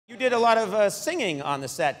You did a lot of singing on the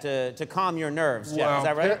set to calm your nerves, Jeff. Is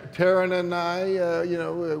that right? Taron and I,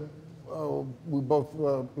 we both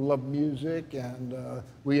love music, and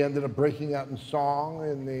we ended up breaking out in song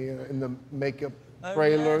in the makeup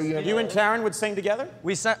trailer. Yes. You and Taron would sing together?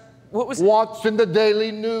 We sang. What was? What's in the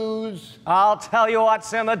Daily News? I'll tell you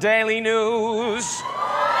what's in the Daily News.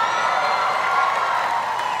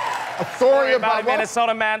 A story about a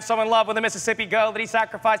Minnesota man so in love with a Mississippi girl that he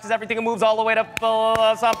sacrifices everything and moves all the way to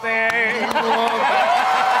something.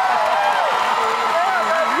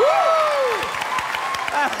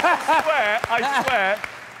 I swear,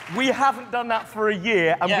 we haven't done that for a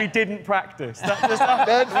year and we didn't practice.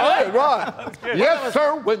 That's right. Yes,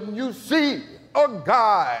 sir, when you see a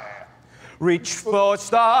guy. Reach for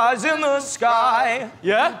stars in the sky.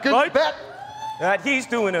 Yeah, You can bet that he's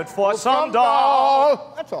doing it for some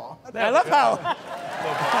doll. That's all. I love how...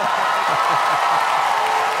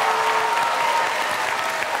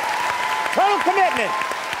 Total commitment.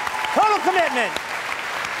 Total commitment.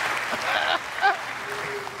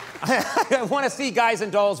 I want to see Guys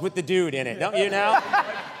and Dolls with the dude in it, don't you now?